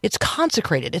 It's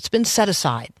consecrated. It's been set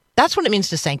aside. That's what it means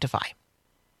to sanctify.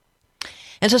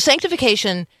 And so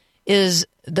sanctification is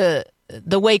the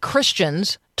way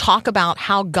Christians talk about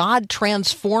how God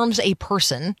transforms a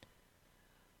person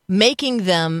making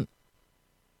them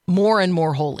more and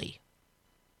more holy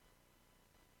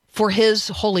for his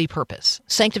holy purpose.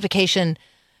 Sanctification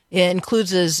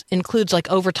includes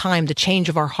like over time the change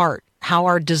of our heart, how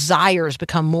our desires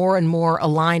become more and more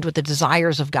aligned with the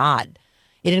desires of God.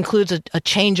 It includes a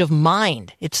change of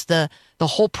mind. It's the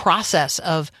whole process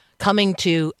of coming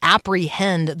to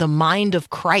apprehend the mind of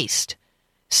Christ,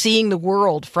 seeing the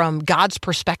world from God's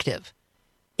perspective.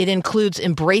 It includes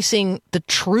embracing the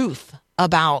truth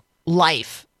about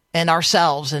life and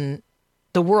ourselves and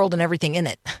the world and everything in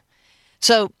it.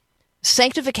 So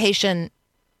sanctification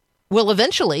will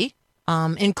eventually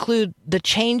include the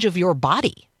change of your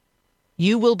body.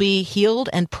 You will be healed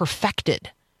and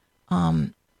perfected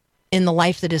in the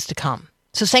life that is to come.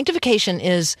 So sanctification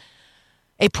is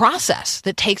a process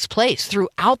that takes place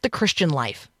throughout the Christian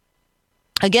life.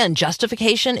 Again,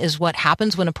 justification is what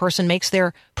happens when a person makes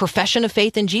their profession of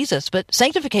faith in Jesus, but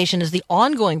sanctification is the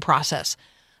ongoing process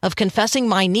of confessing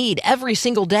my need every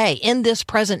single day in this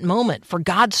present moment for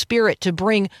God's Spirit to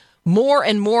bring more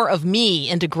and more of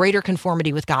me into greater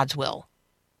conformity with God's will.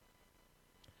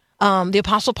 The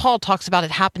Apostle Paul talks about it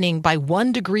happening by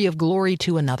one degree of glory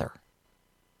to another.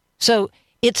 So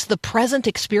it's the present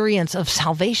experience of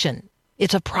salvation.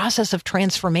 It's a process of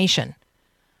transformation.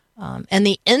 And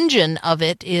the engine of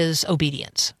it is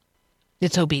obedience.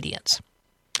 It's obedience.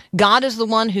 God is the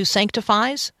one who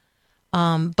sanctifies,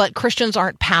 but Christians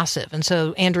aren't passive. And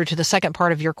so, Andrew, to the second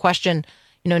part of your question,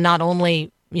 not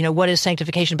only, what is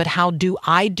sanctification, but how do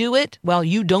I do it? Well,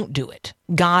 you don't do it.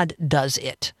 God does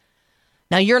it.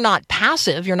 Now, you're not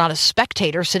passive. You're not a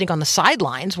spectator sitting on the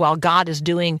sidelines while God is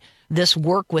doing this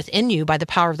work within you by the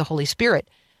power of the Holy Spirit.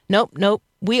 Nope.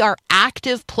 We are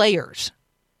active players.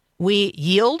 We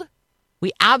yield.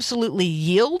 We absolutely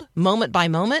yield moment by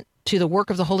moment to the work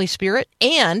of the Holy Spirit,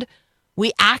 and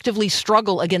we actively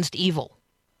struggle against evil.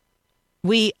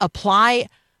 We apply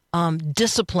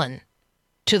discipline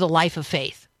to the life of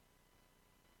faith.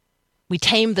 We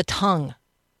tame the tongue.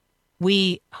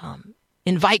 We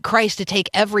invite Christ to take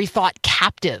every thought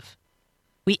captive.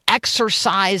 We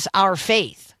exercise our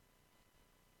faith.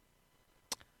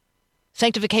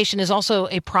 Sanctification is also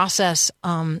a process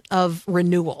of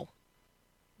renewal,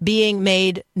 being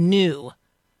made new,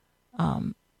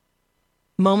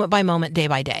 moment by moment, day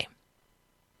by day.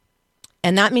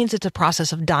 And that means it's a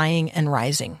process of dying and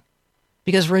rising,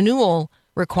 because renewal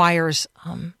requires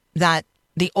that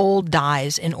the old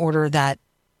dies in order that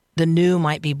the new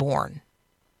might be born.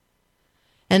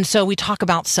 And so we talk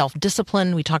about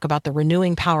self-discipline. We talk about the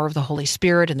renewing power of the Holy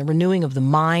Spirit and the renewing of the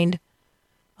mind.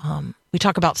 We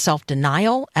talk about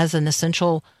self-denial as an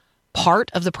essential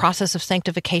part of the process of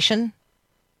sanctification.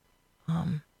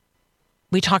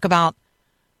 We talk about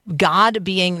God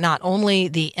being not only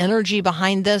the energy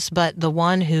behind this, but the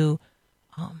one who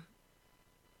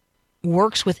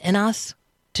works within us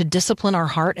to discipline our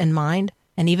heart and mind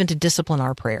and even to discipline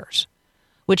our prayers,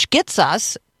 which gets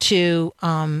us to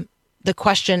the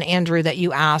question, Andrew, that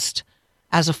you asked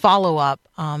as a follow-up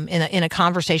in a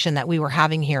conversation that we were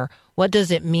having here. What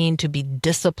does it mean to be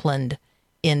disciplined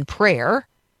in prayer?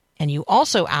 And you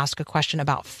also ask a question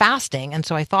about fasting. And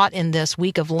so I thought in this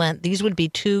week of Lent, these would be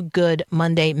two good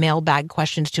Monday mailbag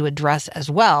questions to address as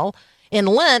well. In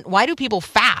Lent, why do people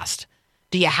fast?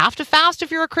 Do you have to fast if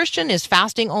you're a Christian? Is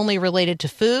fasting only related to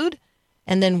food?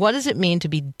 And then what does it mean to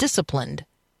be disciplined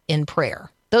in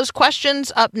prayer? Those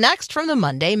questions up next from the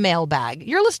Monday mailbag.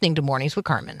 You're listening to Mornings with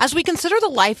Carmen. As we consider the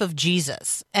life of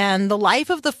Jesus and the life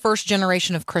of the first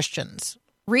generation of Christians,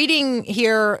 reading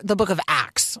here the book of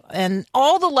Acts and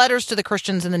all the letters to the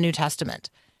Christians in the New Testament,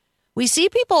 we see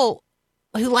people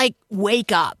who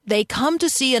wake up. They come to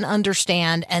see and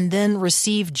understand and then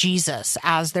receive Jesus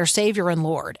as their Savior and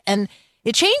Lord. And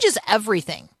it changes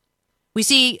everything. We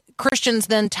see Christians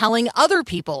then telling other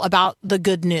people about the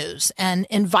good news and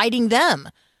inviting them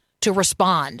to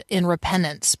respond in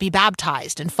repentance, be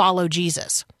baptized, and follow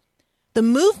Jesus. The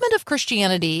movement of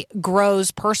Christianity grows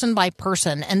person by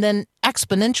person and then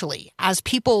exponentially as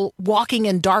people walking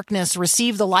in darkness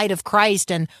receive the light of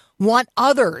Christ and want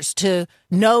others to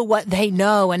know what they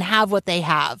know and have what they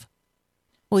have.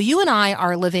 Well, you and I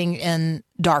are living in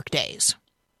dark days.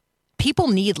 People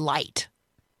need light.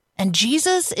 And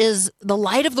Jesus is the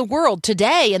light of the world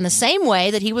today in the same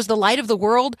way that he was the light of the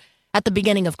world at the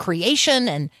beginning of creation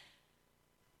and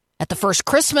at the first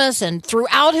Christmas and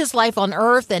throughout his life on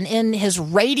earth and in his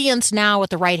radiance now at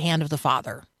the right hand of the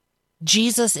Father.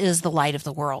 Jesus is the light of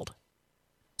the world.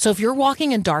 So if you're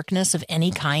walking in darkness of any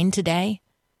kind today,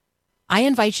 I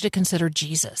invite you to consider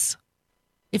Jesus.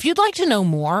 If you'd like to know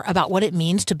more about what it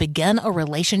means to begin a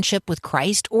relationship with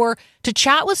Christ or to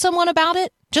chat with someone about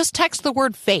it, just text the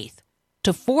word faith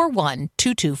to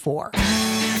 41224.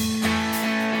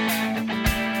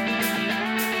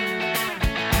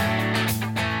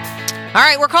 All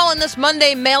right, we're calling this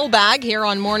Monday Mailbag here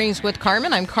on Mornings with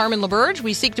Carmen. I'm Carmen LaBerge.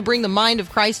 We seek to bring the mind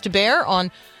of Christ to bear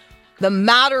on the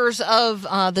matters of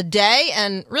the day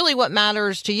and really what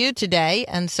matters to you today.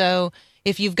 And so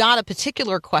if you've got a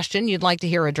particular question you'd like to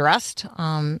hear addressed,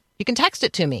 you can text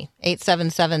it to me,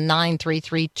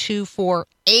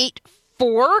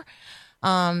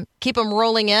 877-933-2484. Keep them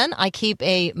rolling in. I keep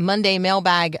a Monday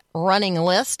Mailbag running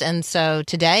list. And so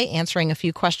today, answering a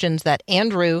few questions that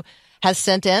Andrew has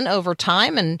sent in over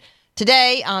time. And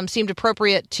today seemed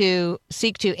appropriate to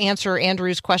seek to answer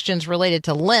Andrew's questions related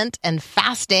to Lent and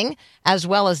fasting, as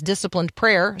well as disciplined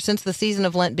prayer, since the season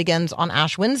of Lent begins on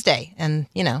Ash Wednesday. And,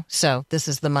 so this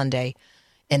is the Monday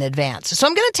in advance. So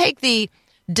I'm going to take the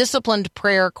disciplined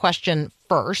prayer question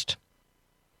first,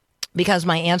 because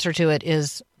my answer to it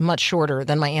is much shorter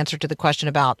than my answer to the question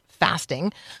about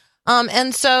fasting.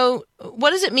 And so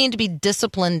what does it mean to be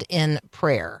disciplined in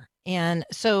prayer? And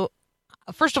so,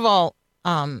 first of all,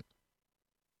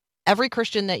 every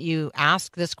Christian that you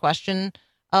ask this question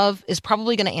of is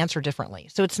probably going to answer differently.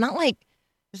 So it's not like,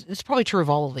 it's probably true of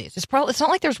all of these. It's not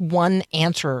like there's one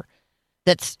answer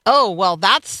that's,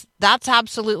 that's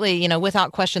absolutely,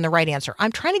 without question the right answer.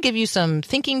 I'm trying to give you some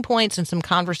thinking points and some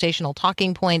conversational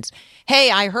talking points. Hey,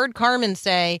 I heard Carmen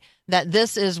say that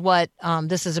this is what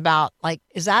this is about. Like,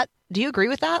 do you agree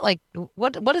with that? Like,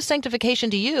 what is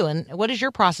sanctification to you? And what is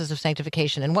your process of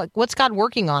sanctification? And what's God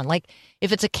working on? Like,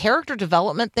 if it's a character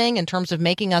development thing in terms of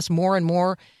making us more and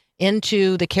more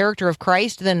into the character of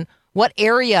Christ, then what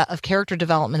area of character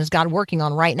development is God working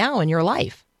on right now in your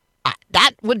life?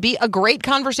 That would be a great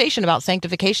conversation about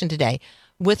sanctification today,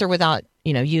 with or without,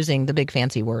 using the big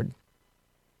fancy word.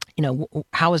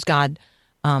 How is God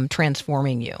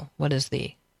transforming you?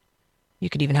 You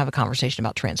could even have a conversation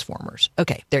about transformers.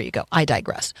 Okay, there you go. I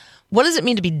digress. What does it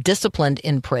mean to be disciplined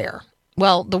in prayer?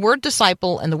 Well, the word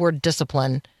disciple and the word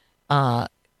discipline are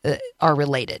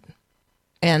related.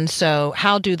 And so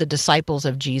how do the disciples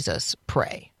of Jesus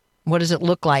pray? What does it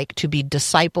look like to be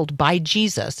discipled by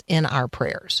Jesus in our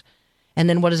prayers? And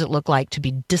then what does it look like to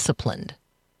be disciplined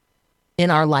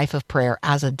in our life of prayer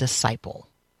as a disciple?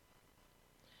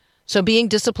 So being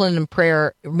disciplined in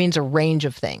prayer means a range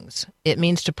of things. It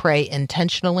means to pray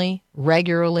intentionally,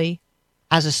 regularly,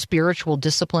 as a spiritual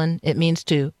discipline. It means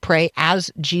to pray as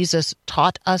Jesus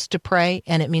taught us to pray,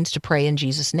 and it means to pray in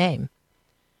Jesus' name.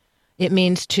 It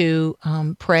means to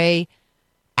pray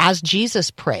as Jesus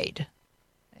prayed,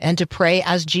 and to pray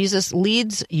as Jesus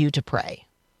leads you to pray,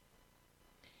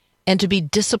 and to be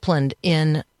disciplined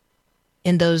in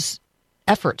those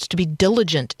efforts, to be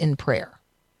diligent in prayer,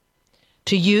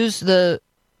 to use the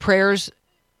prayers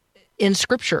in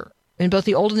Scripture, in both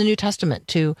the Old and the New Testament,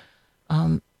 to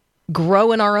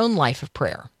grow in our own life of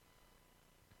prayer.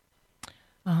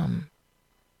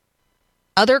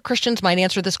 Other Christians might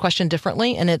answer this question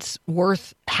differently, and it's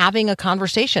worth having a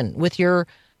conversation with your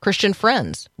Christian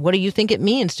friends. What do you think it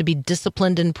means to be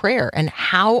disciplined in prayer? And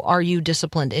how are you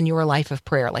disciplined in your life of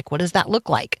prayer? Like, what does that look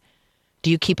like? Do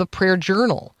you keep a prayer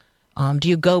journal? Do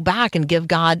you go back and give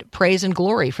God praise and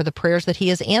glory for the prayers that he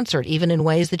has answered, even in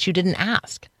ways that you didn't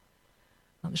ask?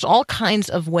 There's all kinds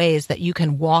of ways that you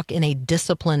can walk in a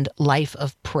disciplined life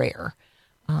of prayer.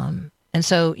 And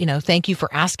so, thank you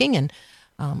for asking. And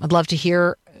I'd love to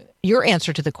hear your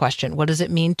answer to the question. What does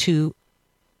it mean to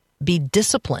be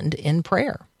disciplined in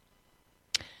prayer?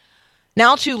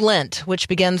 Now to Lent, which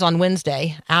begins on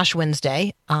Wednesday, Ash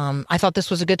Wednesday. I thought this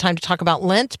was a good time to talk about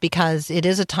Lent because it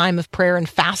is a time of prayer and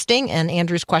fasting, and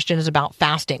Andrew's question is about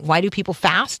fasting. Why do people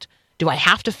fast? Do I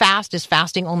have to fast? Is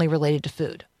fasting only related to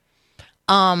food?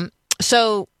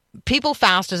 So people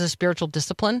fast as a spiritual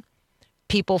discipline.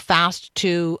 People fast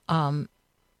to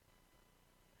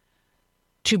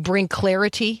bring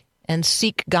clarity and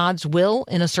seek God's will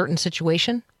in a certain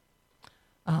situation.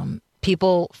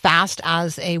 People fast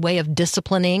as a way of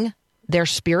disciplining their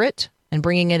spirit and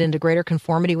bringing it into greater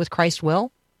conformity with Christ's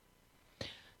will.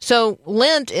 So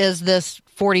Lent is this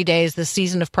 40 days, this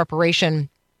season of preparation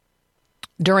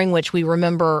during which we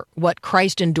remember what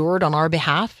Christ endured on our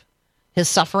behalf, his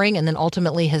suffering, and then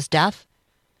ultimately his death.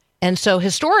 And so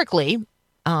historically,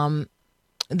 the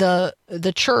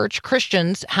church,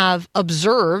 Christians, have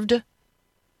observed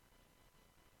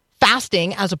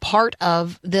fasting as a part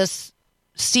of this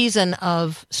season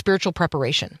of spiritual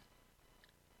preparation.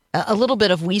 A little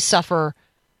bit of we suffer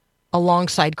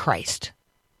alongside Christ.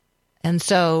 And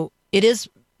so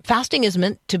fasting is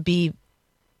meant to be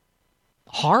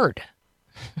hard.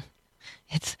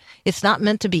 It's not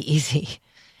meant to be easy.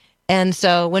 And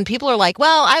so when people are like,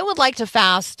 well, I would like to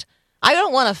fast I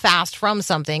don't want to fast from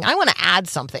something. I want to add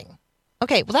something.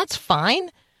 Okay, well, that's fine.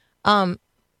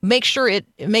 Make sure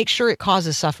it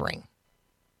causes suffering.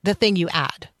 The thing you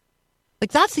add.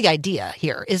 Like, that's the idea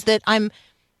here, is that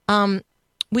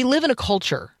we live in a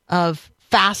culture of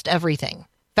fast everything,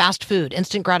 fast food,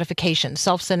 instant gratification,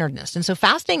 self-centeredness. And so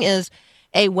fasting is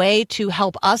a way to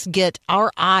help us get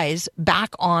our eyes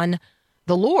back on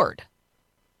the Lord.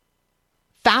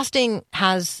 Fasting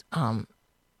has kind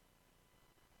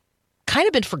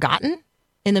of been forgotten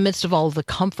in the midst of all of the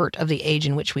comfort of the age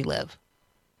in which we live.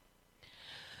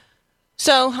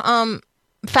 So,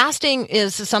 fasting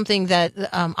is something that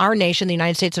our nation, the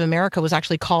United States of America, was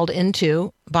actually called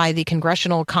into by the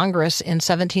Congressional Congress in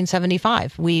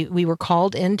 1775. We were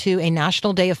called into a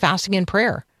national day of fasting and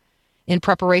prayer in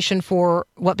preparation for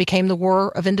what became the War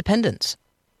of Independence.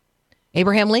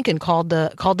 Abraham Lincoln called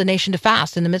the nation to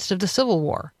fast in the midst of the Civil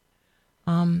War.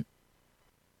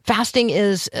 Fasting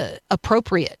is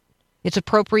appropriate. It's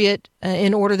appropriate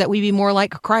in order that we be more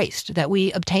like Christ, that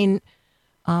we obtain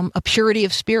a purity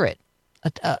of spirit,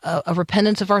 a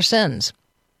repentance of our sins.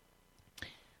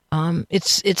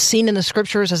 It's seen in the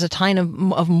scriptures as a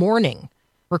time of mourning,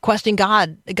 requesting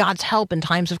God's help in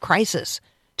times of crisis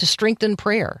to strengthen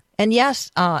prayer. And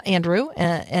yes, Andrew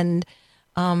and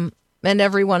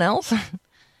everyone else,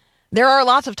 there are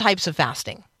lots of types of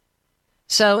fasting.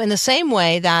 So in the same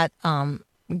way that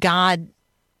God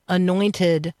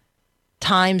anointed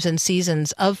times and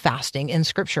seasons of fasting in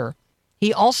Scripture,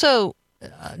 He also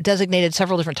designated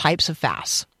several different types of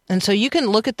fasts. And so you can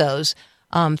look at those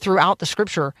throughout the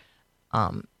Scripture.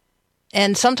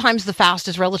 And sometimes the fast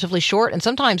is relatively short, and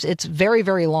sometimes it's very,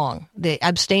 very long, the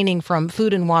abstaining from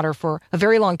food and water for a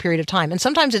very long period of time. And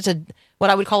sometimes it's what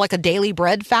I would call like a daily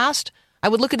bread fast. I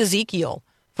would look at Ezekiel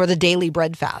for the daily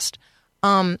bread fast.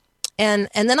 And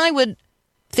then I would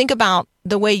think about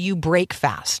the way you break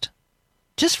fast.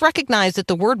 Just recognize that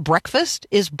the word breakfast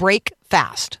is break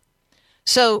fast.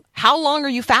 So how long are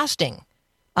you fasting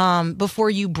before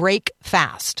you break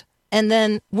fast? And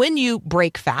then when you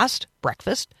break fast,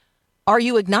 breakfast, are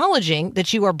you acknowledging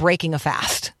that you are breaking a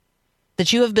fast?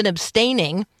 That you have been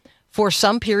abstaining for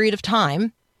some period of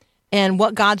time, and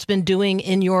what God's been doing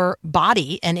in your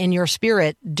body and in your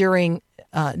spirit during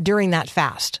that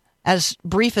fast, as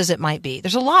brief as it might be.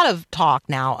 There's a lot of talk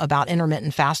now about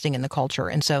intermittent fasting in the culture,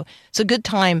 and so it's a good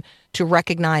time to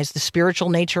recognize the spiritual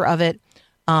nature of it,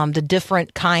 the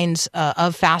different kinds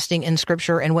of fasting in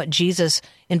Scripture, and what Jesus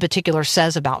in particular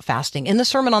says about fasting. In the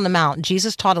Sermon on the Mount,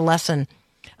 Jesus taught a lesson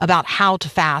about how to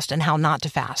fast and how not to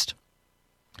fast.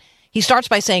 He starts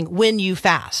by saying, when you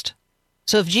fast.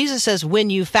 So if Jesus says, when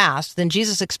you fast, then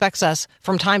Jesus expects us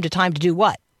from time to time to do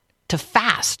what? To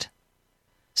fast.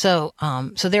 So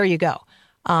there you go.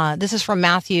 This is from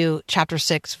Matthew chapter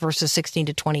 6, verses 16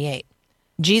 to 28.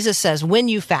 Jesus says, when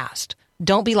you fast,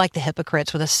 don't be like the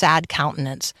hypocrites with a sad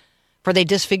countenance, for they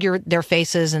disfigure their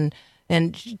faces and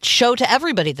show to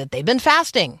everybody that they've been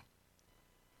fasting.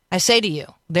 I say to you,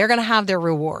 they're going to have their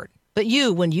reward. But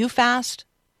you, when you fast,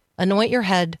 anoint your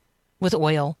head with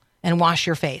oil and wash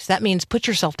your face. That means put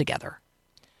yourself together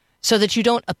so that you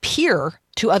don't appear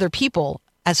to other people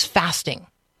as fasting.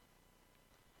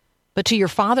 But to your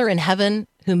Father in heaven,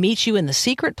 who meets you in the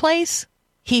secret place,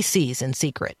 He sees in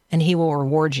secret, and He will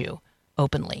reward you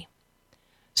openly.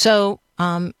 So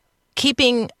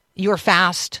keeping your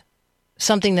fast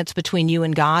something that's between you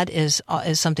and God is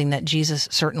something that Jesus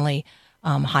certainly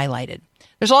highlighted.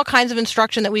 There's all kinds of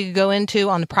instruction that we could go into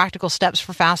on the practical steps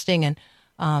for fasting and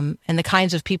the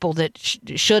kinds of people that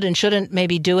should and shouldn't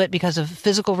maybe do it because of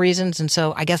physical reasons. And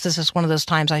so I guess this is one of those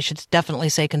times I should definitely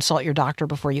say consult your doctor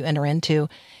before you enter into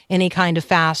any kind of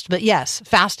fast. But yes,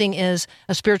 fasting is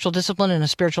a spiritual discipline and a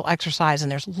spiritual exercise,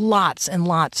 and there's lots and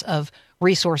lots of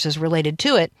resources related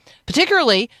to it,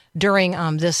 particularly during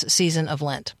this season of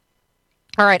Lent.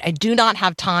 All right, I do not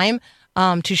have time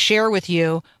to share with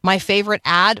you my favorite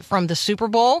ad from the Super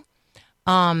Bowl.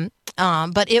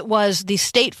 But it was the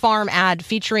State Farm ad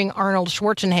featuring Arnold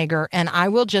Schwarzenegger. And I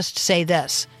will just say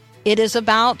this. It is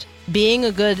about being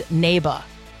a good neighbor.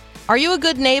 Are you a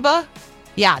good neighbor?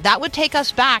 Yeah, that would take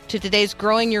us back to today's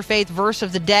Growing Your Faith verse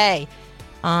of the day.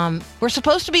 We're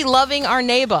supposed to be loving our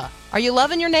neighbor. Are you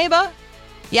loving your neighbor?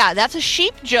 Yeah, that's a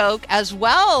sheep joke as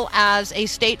well as a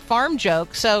State Farm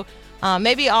joke. So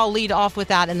maybe I'll lead off with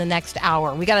that in the next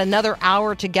hour. We got another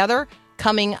hour together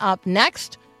coming up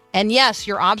next. And yes,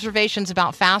 your observations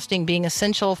about fasting being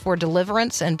essential for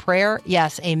deliverance and prayer.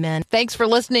 Yes, amen. Thanks for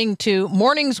listening to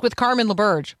Mornings with Carmen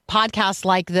LaBerge. Podcasts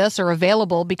like this are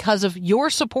available because of your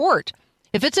support.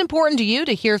 If it's important to you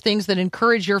to hear things that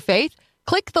encourage your faith,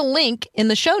 click the link in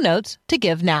the show notes to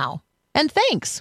give now. And thanks.